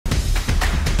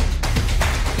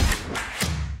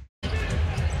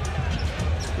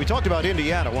We talked about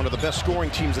Indiana, one of the best scoring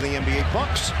teams in the NBA.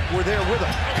 Bucks were there with him.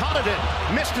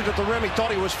 Connaughton missed it at the rim. He thought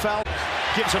he was fouled.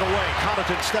 Gives it away.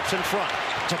 Connaughton steps in front.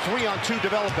 It's a 3-on-2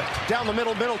 development. Down the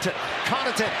middle, Middleton.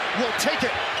 Connaughton will take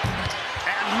it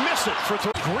and miss it for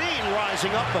three. Green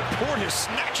rising up, but Portis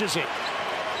snatches it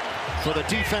for the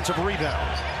defensive rebound.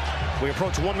 We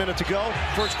approach 1 minute to go.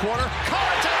 First quarter.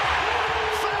 Connaughton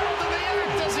fouled in the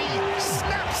act as he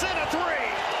snaps in a three.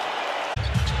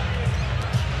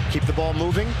 Keep the ball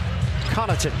moving.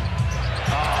 Connaughton.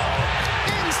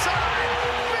 Inside.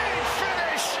 Big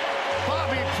finish.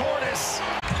 Bobby Portis.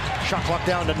 Shot clock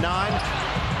down to 9.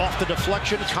 Off the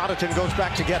deflection. Connaughton goes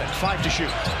back to get it. 5 to shoot.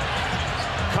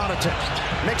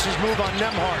 Connaughton makes his move on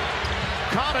Nembhard.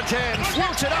 Connaughton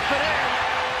floats it up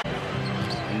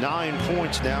and in. 9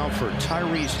 points now for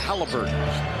Tyrese Halliburton.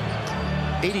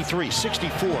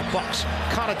 83-64 Bucks.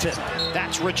 Connaughton.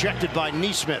 That's rejected by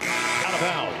Nesmith. Out of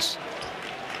bounds.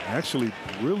 Actually,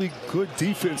 really good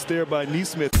defense there by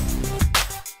Nesmith.